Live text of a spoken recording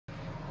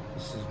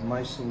This is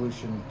my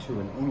solution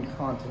to an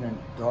incontinent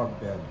dog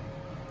bed.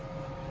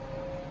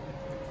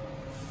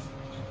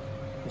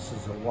 This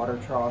is a water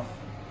trough,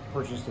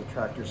 purchased at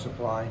Tractor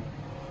Supply.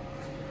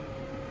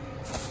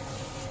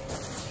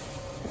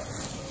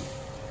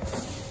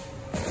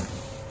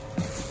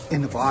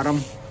 In the bottom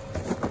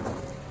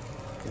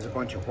is a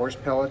bunch of horse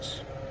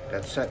pellets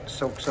that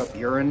soaks up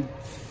urine.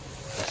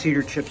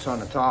 Cedar chips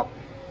on the top.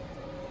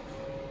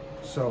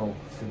 So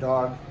the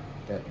dog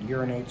that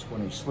urinates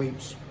when he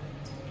sleeps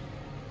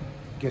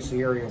gets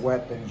the area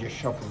wet, then he just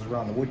shuffles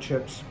around the wood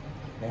chips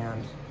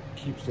and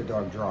keeps the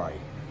dog dry.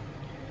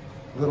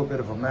 A little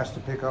bit of a mess to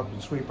pick up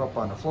and sweep up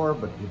on the floor,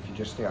 but if you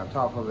just stay on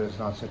top of it, it's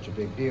not such a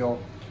big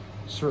deal.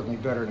 Certainly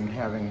better than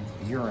having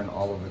urine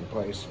all over the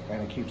place,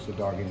 and it keeps the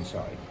dog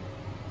inside.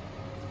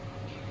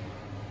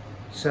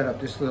 Set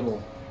up this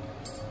little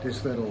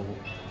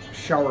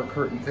shower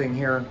curtain thing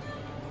here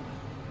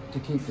to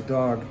keep the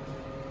dog,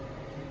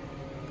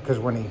 because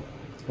when he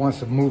wants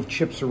to move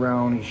chips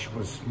around, he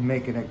was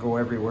making it go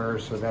everywhere,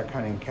 so that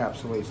kind of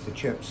encapsulates the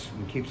chips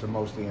and keeps them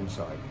mostly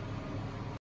inside.